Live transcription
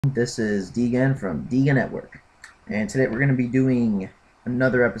This is Deegan from Deegan Network, and today we're going to be doing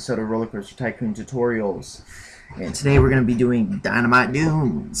another episode of Roller Coaster Tycoon tutorials. And today we're going to be doing Dynamite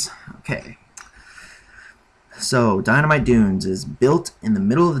Dunes. Okay, so Dynamite Dunes is built in the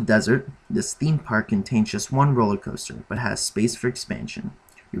middle of the desert. This theme park contains just one roller coaster, but has space for expansion.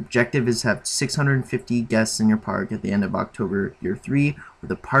 Your objective is to have 650 guests in your park at the end of October Year 3,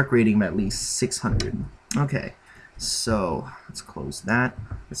 with a park rating of at least 600. Okay. So let's close that.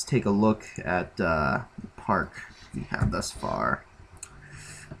 Let's take a look at the park we have thus far.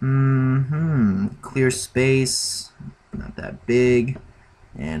 Clear space, not that big.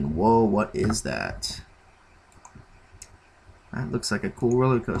 And whoa, what is that? That looks like a cool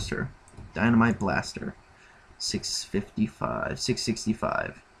roller coaster. Dynamite Blaster.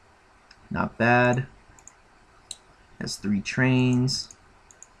 665. Not bad. Has 3 trains.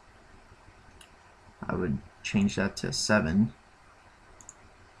 I would change that to 7.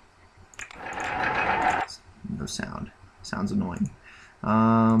 No sound. Sounds annoying.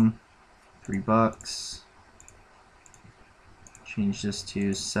 $3. Change this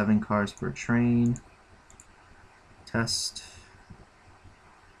to 7 cars per train. Test.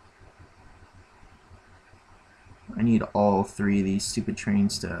 I need all 3 of these stupid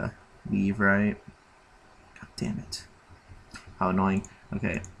trains to leave, right? God damn it. How annoying.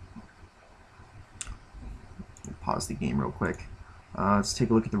 Okay. Pause the game real quick. Let's take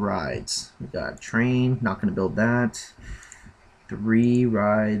a look at the rides. We got train, not going to build that. 3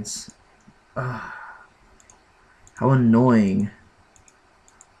 rides. How annoying.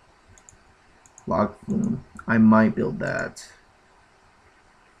 Log flume. I might build that.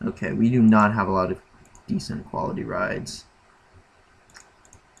 Okay, we do not have a lot of decent quality rides.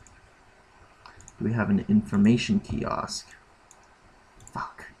 Do we have an information kiosk?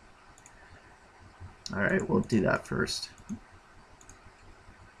 Fuck. Alright, we'll do that first.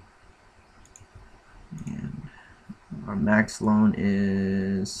 And our max loan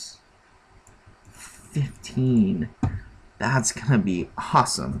is 15. That's gonna be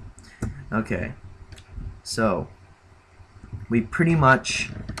awesome. Okay, so we pretty much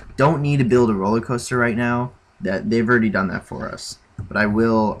don't need to build a roller coaster right now. That they've already done that for us. But I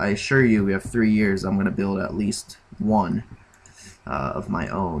assure you, we have 3 years. I'm gonna build at least one of my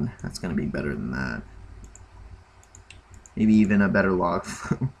own. That's gonna be better than that. Maybe even a better log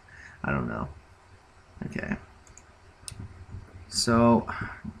flume. I don't know. Okay. So,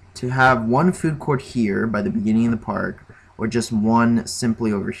 to have one food court here by the beginning of the park, or just one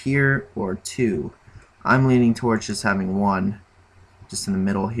simply over here, or 2. I'm leaning towards just having one just in the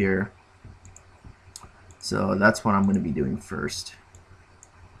middle here. So that's what I'm going to be doing first.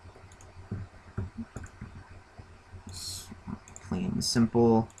 Plain and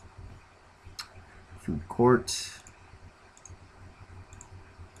simple. Food court.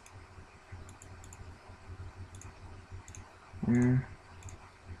 There.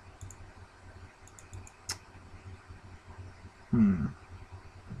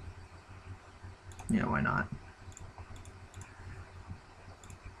 Yeah, why not?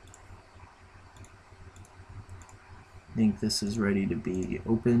 I think this is ready to be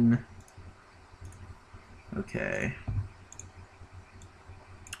open. Okay.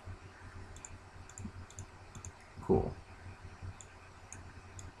 Cool.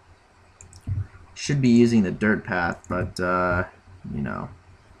 Should be using the dirt path, but you know,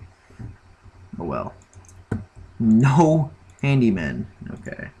 oh well. No handyman.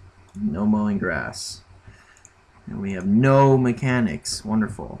 Okay. No mowing grass. And we have no mechanics.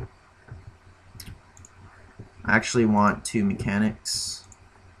 Wonderful. I actually want 2 mechanics.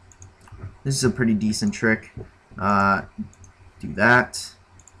 This is a pretty decent trick. Do that.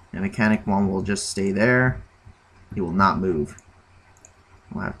 And mechanic 1 will just stay there. He will not move.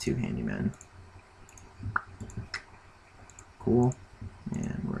 We'll have 2 handymen. Cool.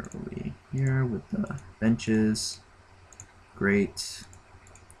 And where are we? Here with the benches. Great.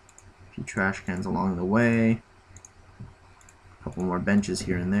 A few trash cans along the way. A couple more benches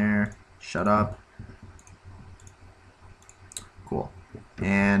here and there. Shut up. Cool.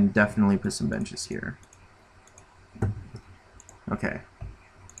 And definitely put some benches here. Okay.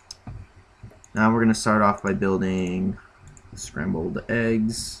 Now we're going to start off by building scrambled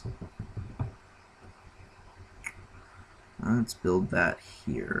eggs. Let's build that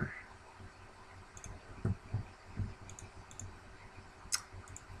here.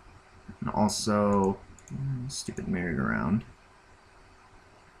 And also, stupid merry-go-round.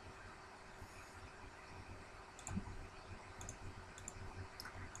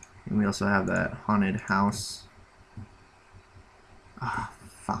 And we also have that haunted house. Ah,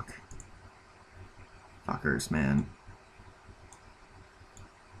 fuck. Fuckers, man.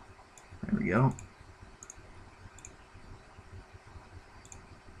 go.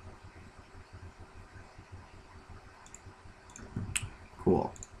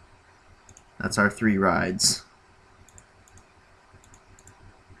 Cool. That's our 3 rides.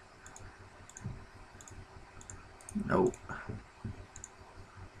 Nope.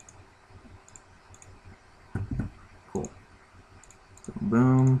 Cool.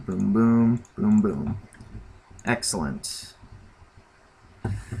 Boom, boom, boom, boom, boom. Excellent.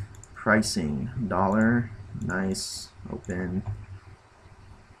 Pricing. $1. Nice. Open.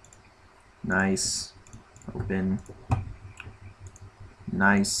 Nice. Open.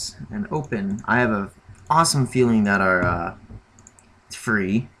 Nice. And open. I have an awesome feeling that our it's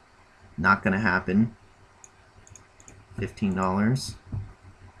free. Not gonna happen. $15.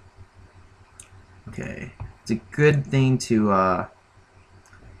 Okay. It's a good thing to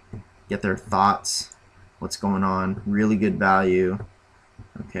get their thoughts. What's going on? Really good value.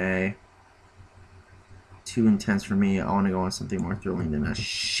 Okay. Too intense for me. I want to go on something more thrilling than a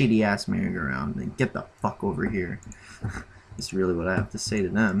shitty ass merry-go-round. Then get the fuck over here. That's really what I have to say to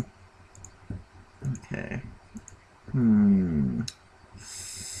them. Okay.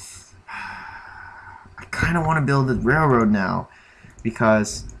 I kind of want to build a railroad now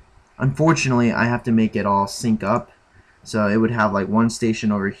because unfortunately I have to make it all sync up. So it would have like one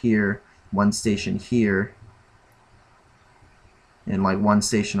station over here, one station here, and like one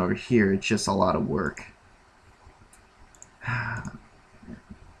station over here. It's just a lot of work.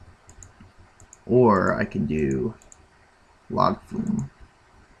 Or I can do log flume.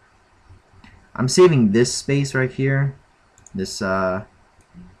 I'm saving this space right here, this mound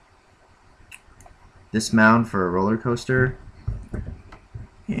for a roller coaster,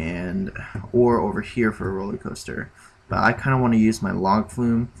 and or over here for a roller coaster. But I kind of want to use my log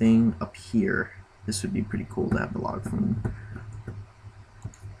flume thing up here. This would be pretty cool to have the log flume.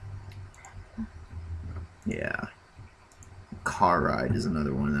 Yeah. Car ride is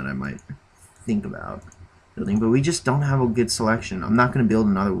another one that I might think about building, but we just don't have a good selection. I'm not going to build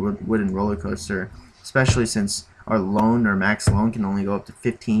another wooden roller coaster, especially since our loan, our max loan, can only go up to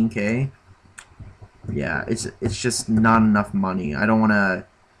 15K. Yeah, it's just not enough money. I don't want to.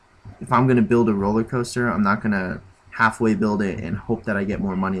 If I'm going to build a roller coaster, I'm not going to halfway build it and hope that I get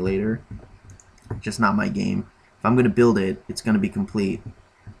more money later. Just not my game. If I'm going to build it, it's going to be complete,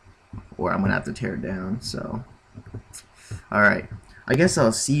 or I'm going to have to tear it down. So, all right. I guess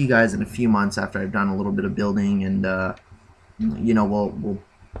I'll see you guys in a few months after I've done a little bit of building, and you know,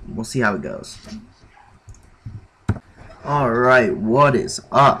 we'll see how it goes. All right, what is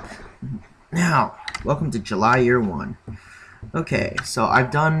up? Now, welcome to July year 1. Okay, so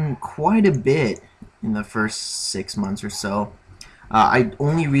I've done quite a bit in the first 6 months or so. I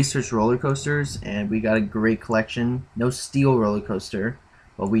only researched roller coasters, and we got a great collection. No steel roller coaster,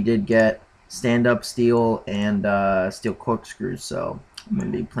 but we did get stand-up steel and steel corkscrews, so I'm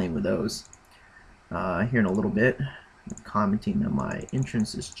going to be playing with those here in a little bit. I'm commenting that my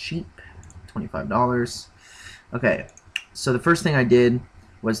entrance is cheap, $25. Okay, so the first thing I did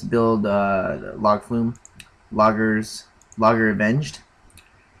was to build log flume, Logger Avenged.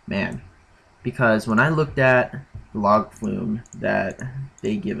 Man, because when I looked at the log flume that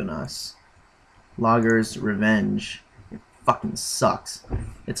they given us, Logger's Revenge, it fucking sucks.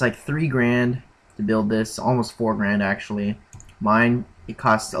 It's like $3 grand to build this, almost $4 grand actually. Mine, it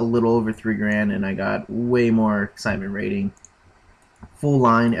cost a little over $3 grand, and I got way more excitement rating. Full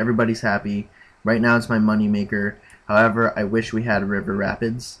line, everybody's happy. Right now it's my money maker. However, I wish we had River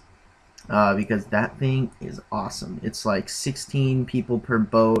Rapids because that thing is awesome. It's like 16 people per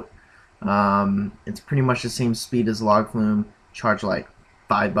boat. It's pretty much the same speed as log flume. Charge like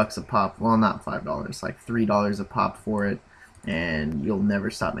 $5 a pop. Well, not $5, like $3 a pop for it, and you'll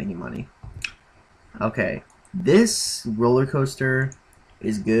never stop making money. Okay, this roller coaster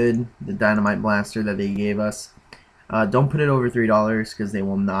is good. The Dynamite Blaster that they gave us. Don't put it over $3 because they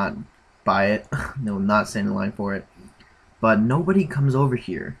will not buy it. They will not stand in line for it. But nobody comes over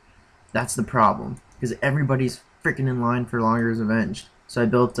here. That's the problem, because everybody's freaking in line for Logger's Avenged. So I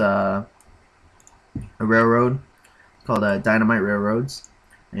built a railroad called Dynamite Railroads,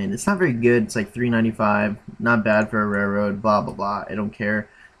 and it's not very good. It's like $3.95, not bad for a railroad. Blah blah blah. I don't care.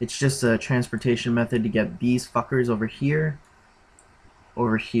 It's just a transportation method to get these fuckers over here.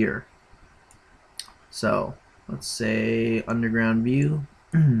 So let's say underground view.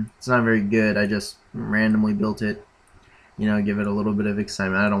 It's not very good. I just randomly built it. You know, give it a little bit of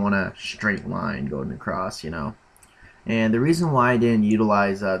excitement. I don't want a straight line going across, you know. And the reason why I didn't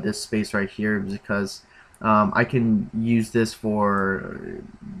utilize this space right here is because I can use this for,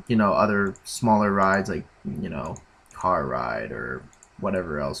 you know, other smaller rides like, you know, car ride or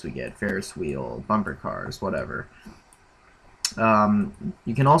whatever else we get, Ferris wheel, bumper cars, whatever.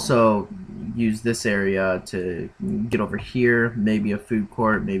 You can also use this area to get over here, maybe a food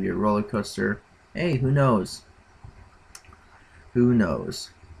court, maybe a roller coaster. Hey, who knows? Who knows?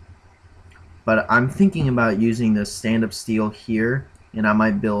 But I'm thinking about using this stand-up steel here, and I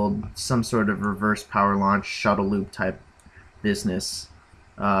might build some sort of reverse power launch shuttle loop type business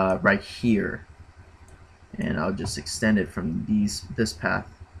right here. And I'll just extend it from this path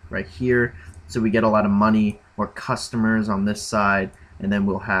right here, so we get a lot of money or customers on this side, and then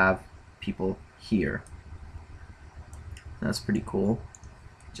we'll have people here. That's pretty cool.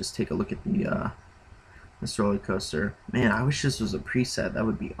 Just take a look at the this roller coaster. Man, I wish this was a preset. That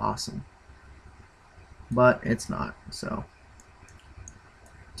would be awesome. But it's not, so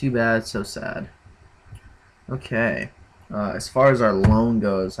too bad, so sad. Okay, as far as our loan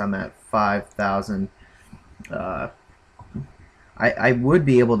goes, I'm at 5,000. I would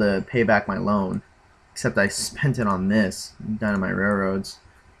be able to pay back my loan, except I spent it on this, Dynamite Railroads.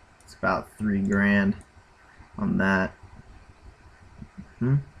 It's about 3 grand on that.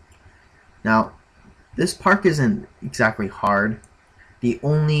 Now, this park isn't exactly hard. The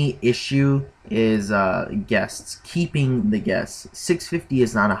only issue is guests, keeping the guests. 650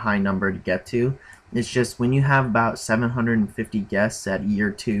 is not a high number to get to. It's just when you have about 750 guests at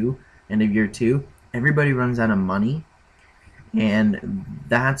year 2, end of year 2, everybody runs out of money, and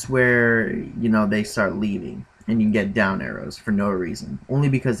that's where, you know, they start leaving, and you get down arrows for no reason, only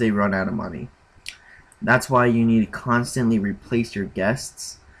because they run out of money. That's why you need to constantly replace your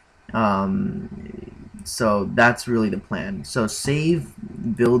guests. So that's really the plan. So save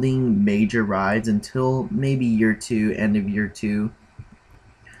building major rides until maybe year 2, end of year 2.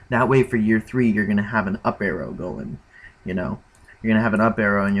 That way for year 3 you're gonna have an up arrow going, you know. You're going to have an up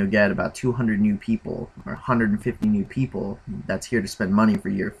arrow, and you'll get about 200 new people or 150 new people that's here to spend money for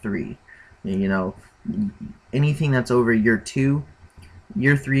year 3. You know, anything that's over year 2,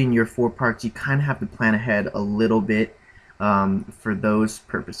 year 3 and year 4 parks, you kind of have to plan ahead a little bit for those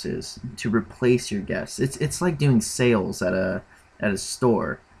purposes to replace your guests. It's like doing sales at a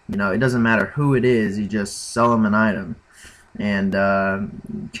store. You know, it doesn't matter who it is, you just sell them an item, and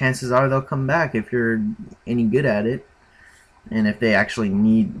chances are they'll come back if you're any good at it. And if they actually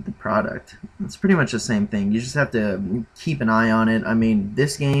need the product. It's pretty much the same thing. You just have to keep an eye on it. I mean,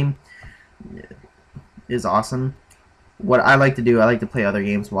 this game is awesome. What I like to do, I like to play other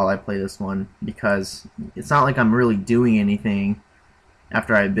games while I play this one, because it's not like I'm really doing anything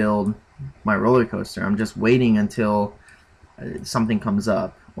after I build my roller coaster. I'm just waiting until something comes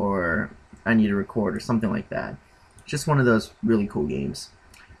up, or I need to record, or something like that. It's just one of those really cool games.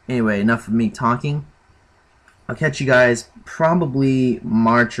 Anyway, enough of me talking. I'll catch you guys probably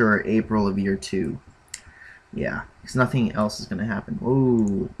March or April of year 2. Yeah, because nothing else is going to happen.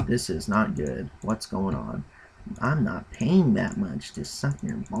 Ooh, this is not good. What's going on? I'm not paying that much to suck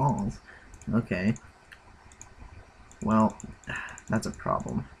your balls. Okay. Well, that's a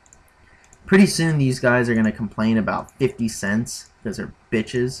problem. Pretty soon these guys are going to complain about 50 cents because they're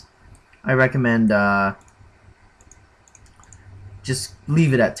bitches. I recommend just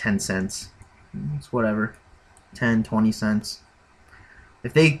leave it at 10 cents. It's whatever. 10, 20 cents.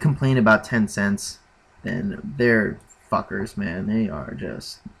 If they complain about 10 cents, then they're fuckers, man. They are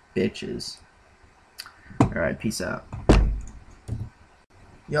just bitches. Alright, peace out.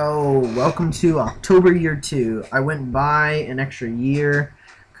 Yo, welcome to October year 2. I went by an extra year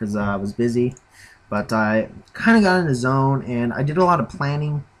because I was busy, but I kind of got in the zone, and I did a lot of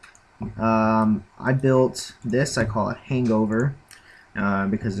planning. I built this, I call it Hangover.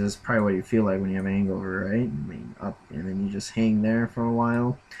 Because that's probably what you feel like when you have a hangover, right? I mean, up, and then you just hang there for a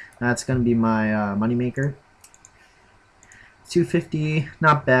while. That's going to be my money maker. 250,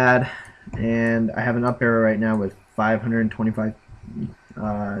 not bad. And I have an up arrow right now with 525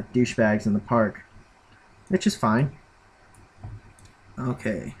 douchebags in the park, which is fine.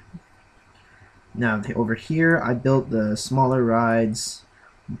 Okay. Now over here, I built the smaller rides,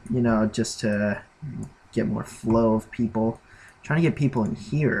 you know, just to get more flow of people. Trying to get people in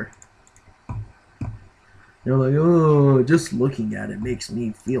here. They're like, oh, just looking at it makes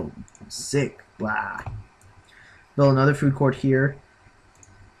me feel sick. Blah. Build another food court here.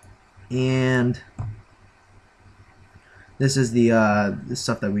 And this is the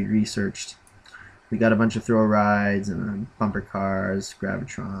stuff that we researched. We got a bunch of throw rides and bumper cars,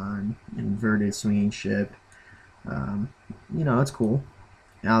 gravitron, inverted swinging ship. You know, it's cool.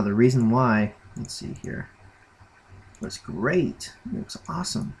 Now the reason why, let's see here. Was great. It looks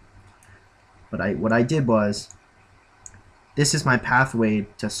awesome. But what I did was, this is my pathway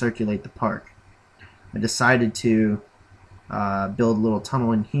to circulate the park. I decided to build a little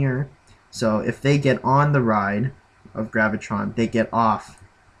tunnel in here. So if they get on the ride of Gravitron, they get off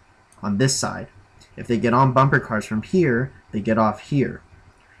on this side. If they get on bumper cars from here, they get off here.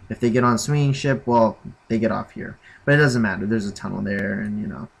 If they get on swinging ship, well, they get off here. But it doesn't matter. There's a tunnel there, and you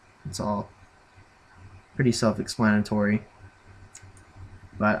know, it's all pretty self-explanatory.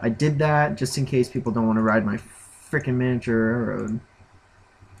 But I did that just in case people don't want to ride my freaking miniature railroad.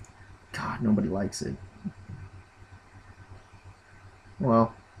 God, nobody likes it.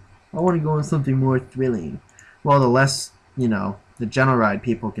 Well, I want to go on something more thrilling. Well, the less, you know, the general ride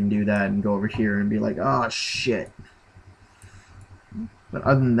people can do that and go over here and be like, oh shit. But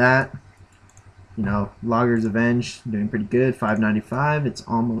other than that, you know, Logger's Avenge doing pretty good. 595. It's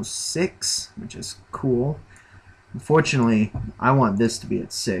almost 6, which is cool. Unfortunately, I want this to be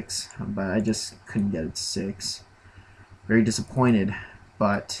at 6, but I just couldn't get it to 6. Very disappointed,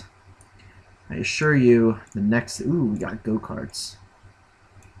 but I assure you, the next... Ooh, we got go-karts.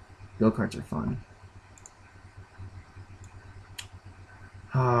 Go-karts are fun.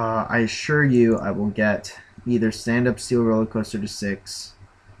 I assure you I will get either stand-up steel roller coaster to 6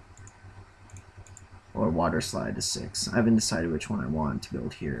 or water slide to 6. I haven't decided which one I want to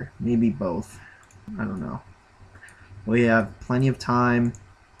build here. Maybe both. I don't know. We have plenty of time.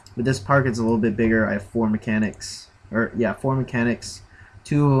 With this park, it's a little bit bigger. I have 4 mechanics. Or, yeah, 4 mechanics.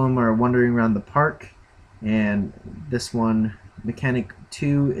 2 of them are wandering around the park. And this one, mechanic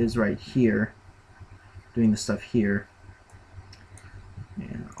 2, is right here. Doing the stuff here.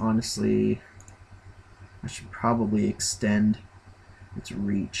 And honestly, I should probably extend its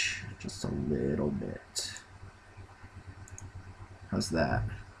reach just a little bit. How's that?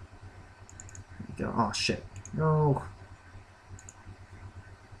 There we go. Oh, shit. No.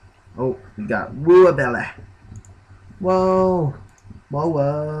 Oh, we got Woo-a-belly. Whoa. Whoa,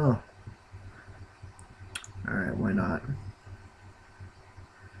 whoa. Alright, why not?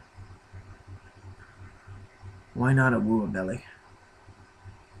 Why not a Woo-a-belly?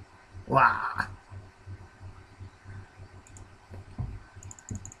 Wow.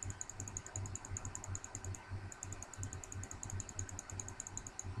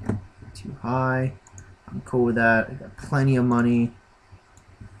 Too high. I'm cool with that. I got plenty of money.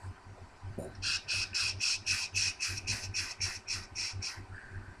 I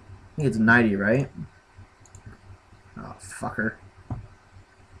think it's 90, right? Oh, fucker.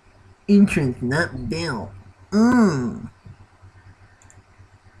 Entrance not built. Alright.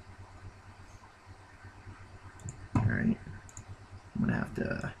 I'm gonna have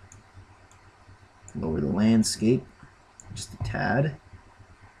to lower the landscape just a tad.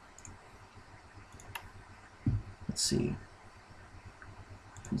 Let's see.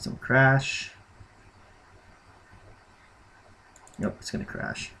 Please don't crash. Yep, it's gonna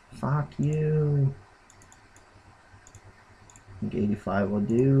crash. Fuck you. I think 85 will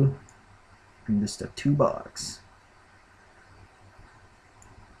do. Bring this to $2.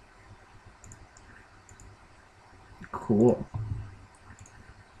 Cool.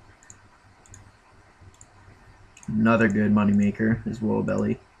 Another good moneymaker is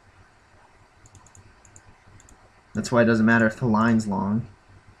Woolbelly. That's why it doesn't matter if the line's long.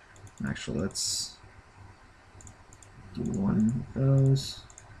 Actually, let's do one of those.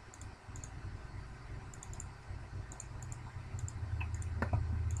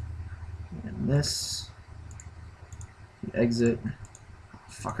 And this. The exit.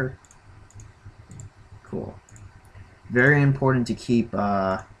 Fucker. Cool. Very important to keep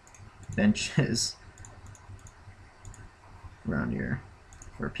benches around here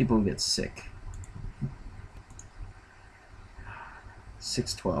for people who get sick.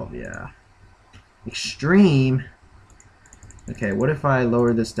 612, yeah. Extreme. Okay, what if I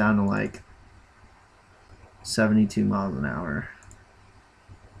lower this down to like 72 miles an hour?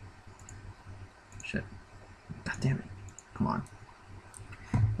 Shit. God damn it. Come on.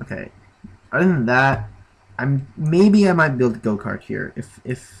 Okay. Other than that, maybe I might build a go-kart here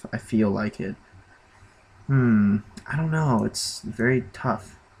if I feel like it. I don't know. It's very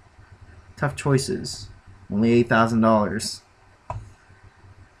tough. Tough choices. Only $8,000.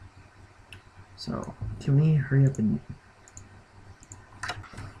 So, can we hurry up and...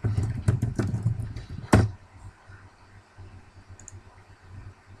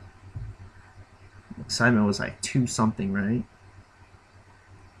 Excitement was like 2 something, right?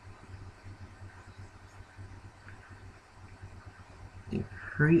 Dude,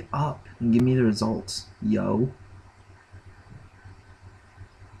 hurry up and give me the results, yo.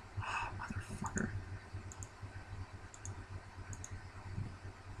 Oh, motherfucker.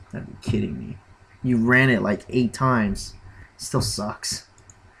 Gotta be kidding me. You ran it like 8 times. Still sucks.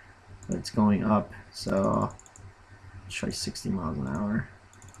 But it's going up, so try 60 miles an hour.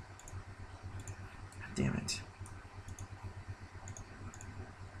 Damn it.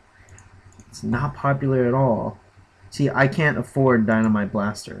 It's not popular at all. See, I can't afford Dynamite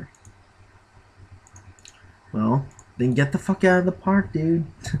Blaster. Well, then get the fuck out of the park, dude.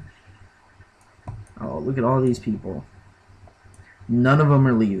 Oh, look at all these people. None of them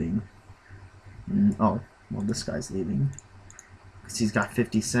are leaving. Oh, well, this guy's leaving. Because he's got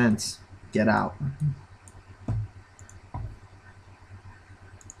 50 cents. Get out.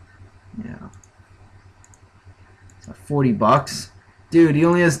 Yeah. So 40 bucks? Dude, he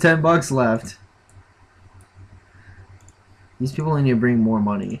only has 10 bucks left. These people need to bring more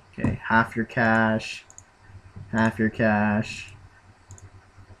money. Okay, half your cash. Half your cash.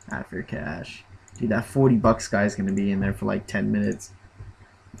 Half your cash. Dude, that 40 bucks guy's gonna be in there for like 10 minutes.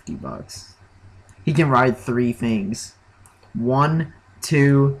 50 bucks. He can ride 3 things. 1,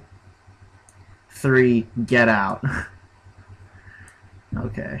 2, 3, get out.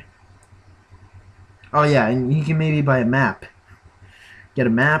 Okay. Oh yeah, and you can maybe buy a map. Get a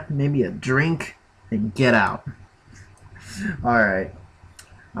map, maybe a drink, and get out. Alright.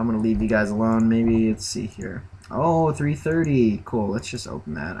 I'm gonna leave you guys alone. Maybe, let's see here. Oh, 3:30. Cool, let's just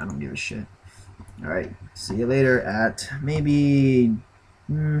open that. I don't give a shit. Alright, see you later at maybe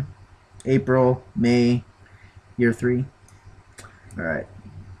April, May, year 3. Alright.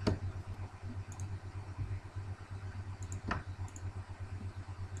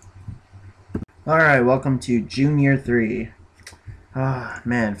 Alright, welcome to June year 3. Ah,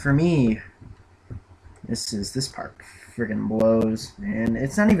 man, for me, this park friggin' blows. And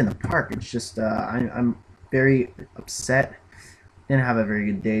it's not even the park, it's just, I'm very upset. Didn't have a very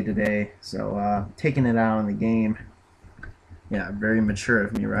good day today, so taking it out on the game. Yeah, very mature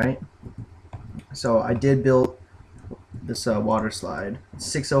of me, right? So I did build this water slide.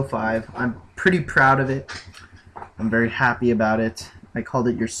 605. I'm pretty proud of it. I'm very happy about it. I called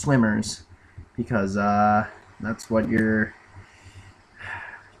it your swimmers because that's what your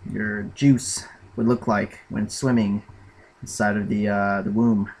juice would look like when swimming inside of the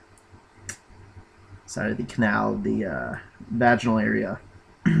womb. Side of the canal, the vaginal area.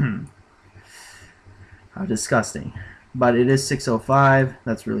 How disgusting. But it is 605.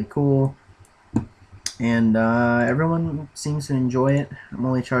 That's really cool. And everyone seems to enjoy it. I'm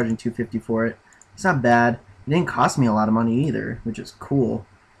only charging $250 for it. It's not bad. It didn't cost me a lot of money either, which is cool.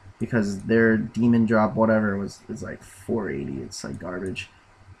 Because their demon drop, whatever, is like $480. It's like garbage.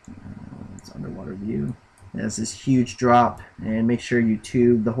 It's underwater view. It has this huge drop. And make sure you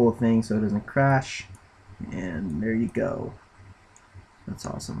tube the whole thing so it doesn't crash. And there you go. That's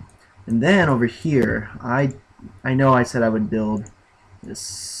awesome. And then over here, I know I said I would build this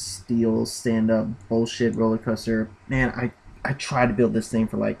steel stand-up bullshit roller coaster. Man, I tried to build this thing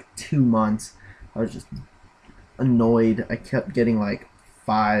for like 2 months. I was just annoyed. I kept getting like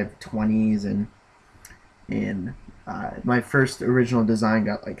 520s and my first original design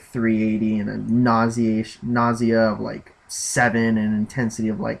got like 380 and a nausea of like 7 and intensity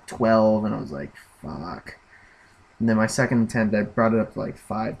of like 12, and I was like, fuck. And then my second attempt, I brought it up to like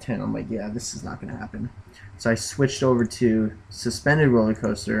 510. I'm like, yeah, this is not gonna happen. So I switched over to suspended roller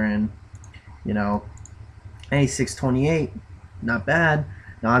coaster, and you know, hey, 628, not bad.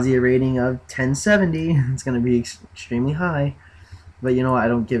 Nausea rating of 1070. It's gonna be extremely high, but you know what? I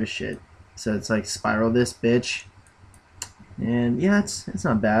don't give a shit. So it's like spiral this bitch, and yeah, it's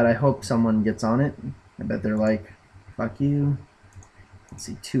not bad. I hope someone gets on it. I bet they're like, fuck you. Let's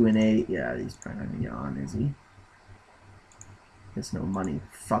see, 2 and 8. Yeah, he's probably not gonna get on, is he? There's no money.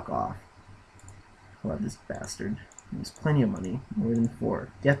 Fuck off. I love this bastard. There's plenty of money. More than 4.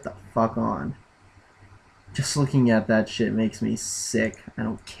 Get the fuck on. Just looking at that shit makes me sick. I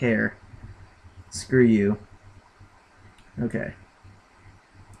don't care. Screw you. Okay.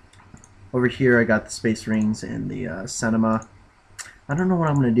 Over here I got the space rings and the cinema. I don't know what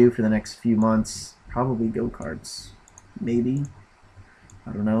I'm going to do for the next few months. Probably go-karts. Maybe.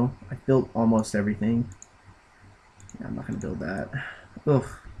 I don't know. I built almost everything. Yeah, I'm not going to build that. Ugh.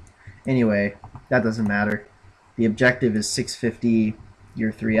 Anyway, that doesn't matter. The objective is 650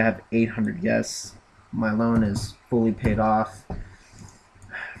 year 3. I have 800 guests. My loan is fully paid off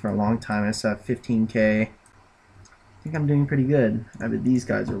for a long time. I still have 15K. I think I'm doing pretty good. I bet these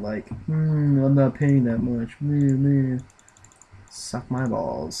guys are like, I'm not paying that much. Man. Suck my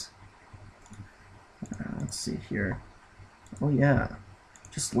balls. Let's see here. Oh yeah.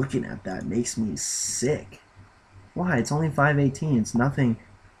 Just looking at that makes me sick. Why? It's only 518. It's nothing.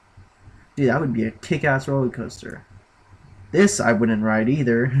 Dude, that would be a kick-ass roller coaster. This I wouldn't ride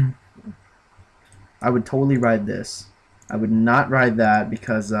either. I would totally ride this. I would not ride that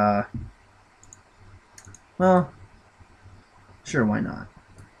because, well, Sure, why not?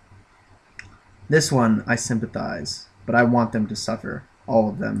 This one, I sympathize, but I want them to suffer. All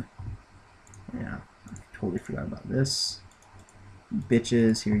of them. Yeah, totally forgot about this.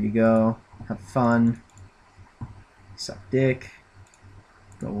 Bitches, here you go. Have fun. Suck dick.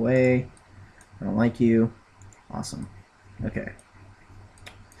 Go away. I don't like you. Awesome. Okay.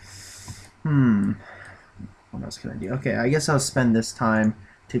 What else can I do? Okay, I guess I'll spend this time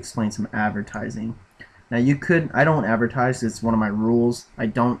to explain some advertising. Now you could, I don't advertise, it's one of my rules. I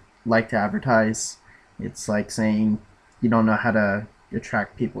don't like to advertise. It's like saying you don't know how to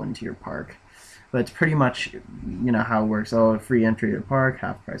attract people into your park. But it's pretty much, you know, how it works. Oh, free entry to the park,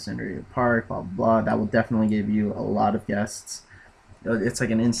 half price entry to the park, blah, blah, blah. That will definitely give you a lot of guests. It's like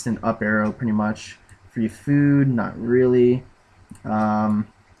an instant up arrow, pretty much. Free food, not really.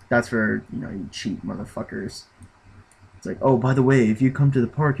 That's for, you know, you cheap motherfuckers. It's like, oh, by the way, if you come to the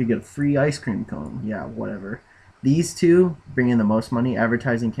park, you get a free ice cream cone. Yeah, whatever. These two bring in the most money.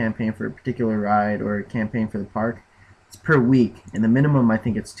 Advertising campaign for a particular ride or a campaign for the park. It's per week, and the minimum I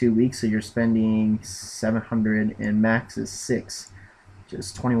think it's 2 weeks, so you're spending $700, and max is $6,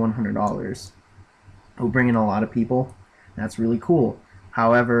 just $2,100. It'll bring in a lot of people. That's really cool.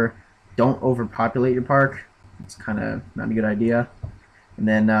 However, don't overpopulate your park. It's kind of not a good idea. And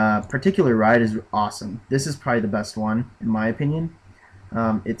then particular ride is awesome. This is probably the best one in my opinion.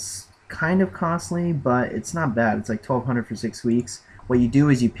 It's kind of costly, but it's not bad. It's like $1,200 for 6 weeks. What you do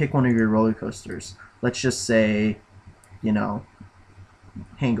is you pick one of your roller coasters. Let's just say, you know,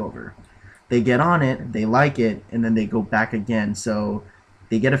 Hangover. They get on it, they like it, and then they go back again. So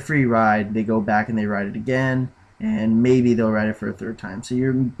they get a free ride, they go back and they ride it again, and maybe they'll ride it for a third time. So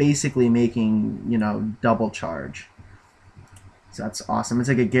you're basically making, you know, double charge. So that's awesome. It's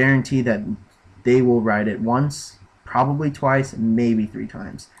like a guarantee that they will ride it once, probably twice, maybe 3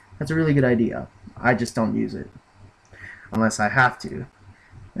 times. That's a really good idea. I just don't use it unless I have to.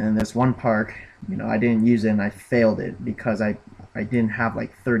 And there's one park, you know, I didn't use it and I failed it because I didn't have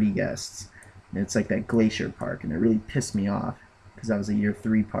like 30 guests. And it's like that Glacier Park, and it really pissed me off because that was a year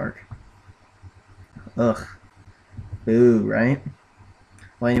 3 park. Ugh. Boo, right?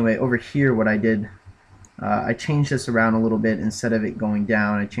 Well, anyway, over here what I did, I changed this around a little bit. Instead of it going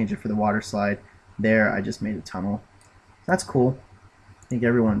down, I changed it for the water slide. There, I just made a tunnel. That's cool. I think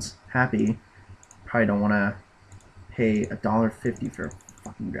everyone's happy. Probably don't want to pay $1.50 for a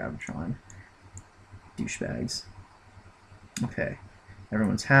fucking Gravitron. Douchebags. Okay.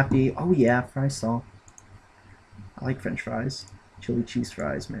 Everyone's happy. Oh yeah, fry salt. I like french fries. Chili cheese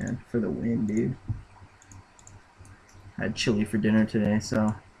fries, man. For the win, dude. I had chili for dinner today,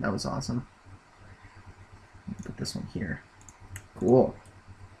 so that was awesome. Put this one here. Cool.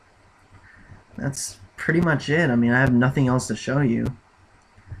 That's pretty much it. I mean, I have nothing else to show you.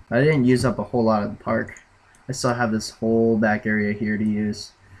 I didn't use up a whole lot of the park. I still have this whole back area here to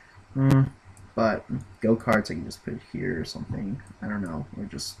use. But go-karts I can just put here or something. I don't know. Or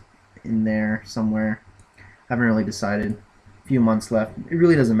just in there somewhere. Haven't really decided. A few months left. It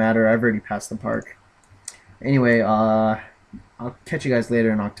really doesn't matter. I've already passed the park. Anyway, I'll catch you guys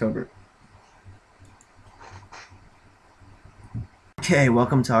later in October. Okay,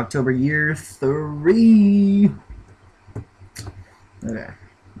 welcome to October year 3. Okay,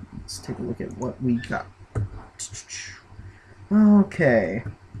 let's take a look at what we got. Okay,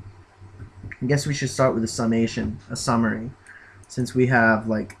 I guess we should start with a summation, a summary. Since we have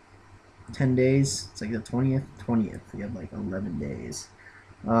like 10 days, it's like the 20th, we have like 11 days.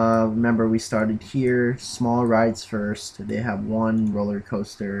 Remember, we started here, small rides first. They have one roller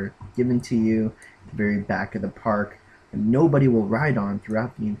coaster given to you at the very back of the park, and nobody will ride on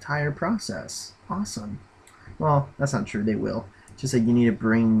throughout the entire process. Awesome. Well, that's not true. They will. It's just that you need to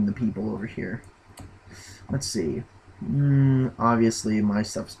bring the people over here. Let's see. Obviously, my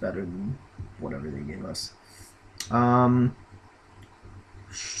stuff's better than whatever they gave us.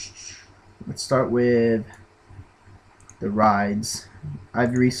 Let's start with the rides.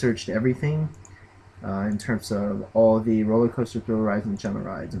 I've researched everything in terms of all the roller coaster thrill rides and Gemma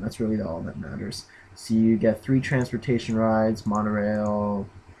rides, and that's really all that matters. So you get 3 transportation rides, monorail,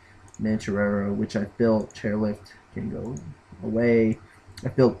 miniature railroad, which I've built. Chairlift can go away.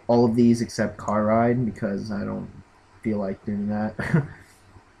 I've built all of these except car ride because I don't feel like doing that.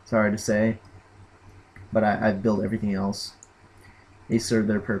 Sorry to say, but I've built everything else. They serve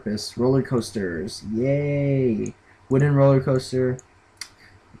their purpose. Roller coasters, yay! Wooden roller coaster,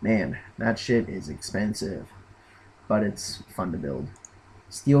 man, that shit is expensive, but it's fun to build.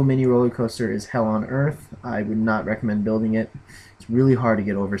 Steel mini roller coaster is hell on earth. I would not recommend building it. It's really hard to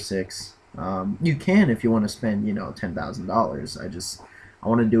get over 6. You can if you want to spend, you know, $10,000. I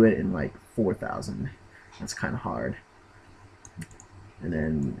want to do it in like 4,000. That's kind of hard. And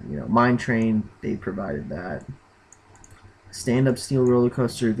then, Mine Train, they provided that. Stand-up steel roller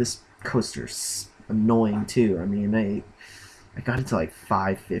coaster. This coaster's annoying too. I mean, I got it to like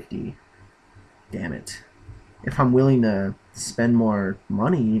 550. Damn it. If I'm willing to spend more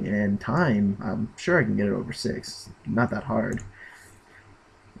money and time, I'm sure I can get it over 6. Not that hard.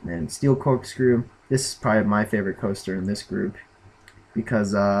 And steel corkscrew. This is probably my favorite coaster in this group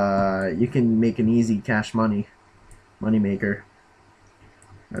because you can make an easy cash money maker.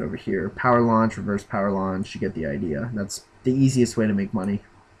 Right over here. Power launch, reverse power launch. You get the idea. That's the easiest way to make money.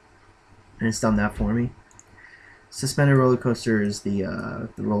 And it's done that for me. Suspended roller coaster is the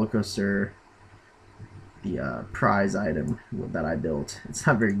roller coaster, the prize item that I built. It's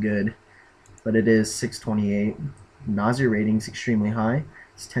not very good, but it is 628. Nausea rating's extremely high.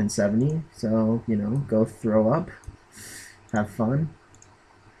 It's 1070. So, go throw up. Have fun.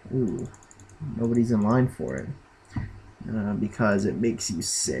 Ooh, nobody's in line for it. Because it makes you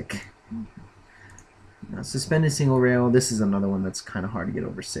sick. Suspended single rail. This is another one that's kind of hard to get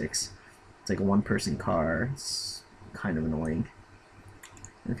over 6. It's like a one-person car. It's kind of annoying.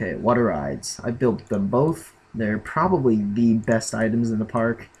 Okay, water rides. I built them both. They're probably the best items in the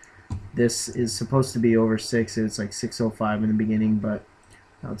park. This is supposed to be over 6. It's like 605 in the beginning, but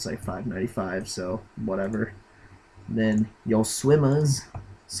now it's like 595, so whatever. Then Yo Swimmers,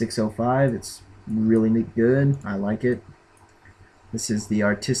 605. It's really good. I like it. This is the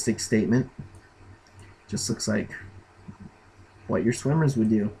artistic statement. Just looks like what your swimmers would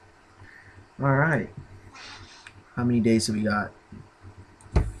do. Alright. How many days have we got?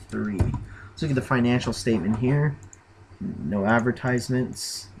 3. Let's look at the financial statement here. No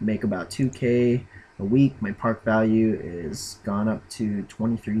advertisements. Make about 2K a week. My park value is gone up to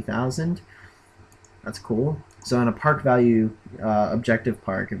 23,000. That's cool. So on a park value objective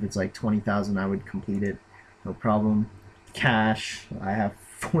park, if it's like 20,000, I would complete it. No problem. Cash, I have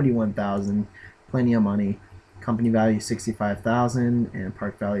 41,000. Plenty of money. Company value 65,000 and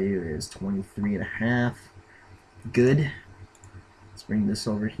park value is 23.5. Good. Let's bring this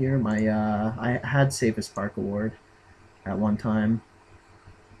over here. My I had Safest Park Award at one time.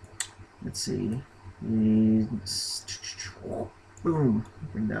 Let's see. Boom.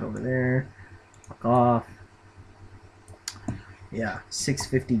 Bring that over there. Fuck off. Yeah,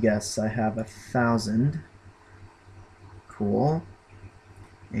 650 guests. I have 1,000. Cool.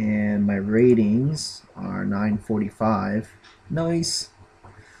 And my ratings are 945. Nice. I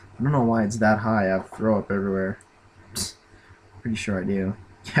don't know why it's that high. I have throw up everywhere. Psst. Pretty sure I do.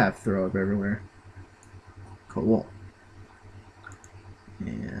 Yeah, I have throw up everywhere. Cool.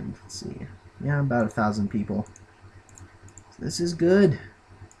 And let's see. Yeah, about 1,000 people. So this is good.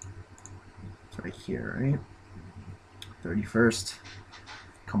 It's right here, right? 31st.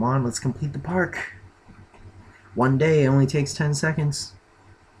 Come on, let's complete the park. One day, it only takes 10 seconds.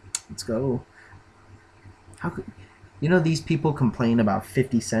 Let's go. How could these people complain about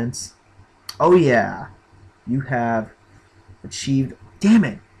 50 cents? Oh yeah, you have achieved. Damn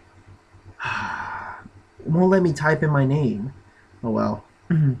it! It won't let me type in my name. Oh well.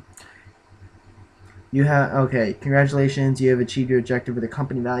 You have congratulations. You have achieved your objective with a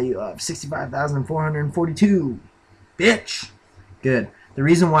company value of 65,442. Bitch. Good. The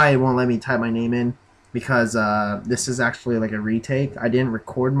reason why it won't let me type my name in because this is actually like a retake. I didn't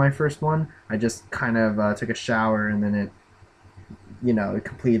record my first one. I just kind of took a shower and then it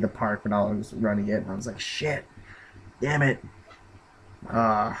completed the park when I was running it. And I was like, shit, damn it.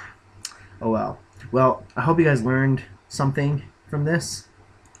 Oh well. Well, I hope you guys learned something from this.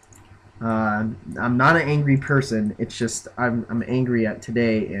 I'm not an angry person. It's just I'm angry at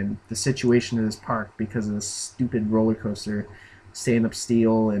today and the situation of this park because of this stupid roller coaster, stand-up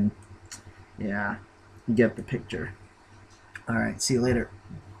steel, and yeah. You get the picture. Alright, see you later.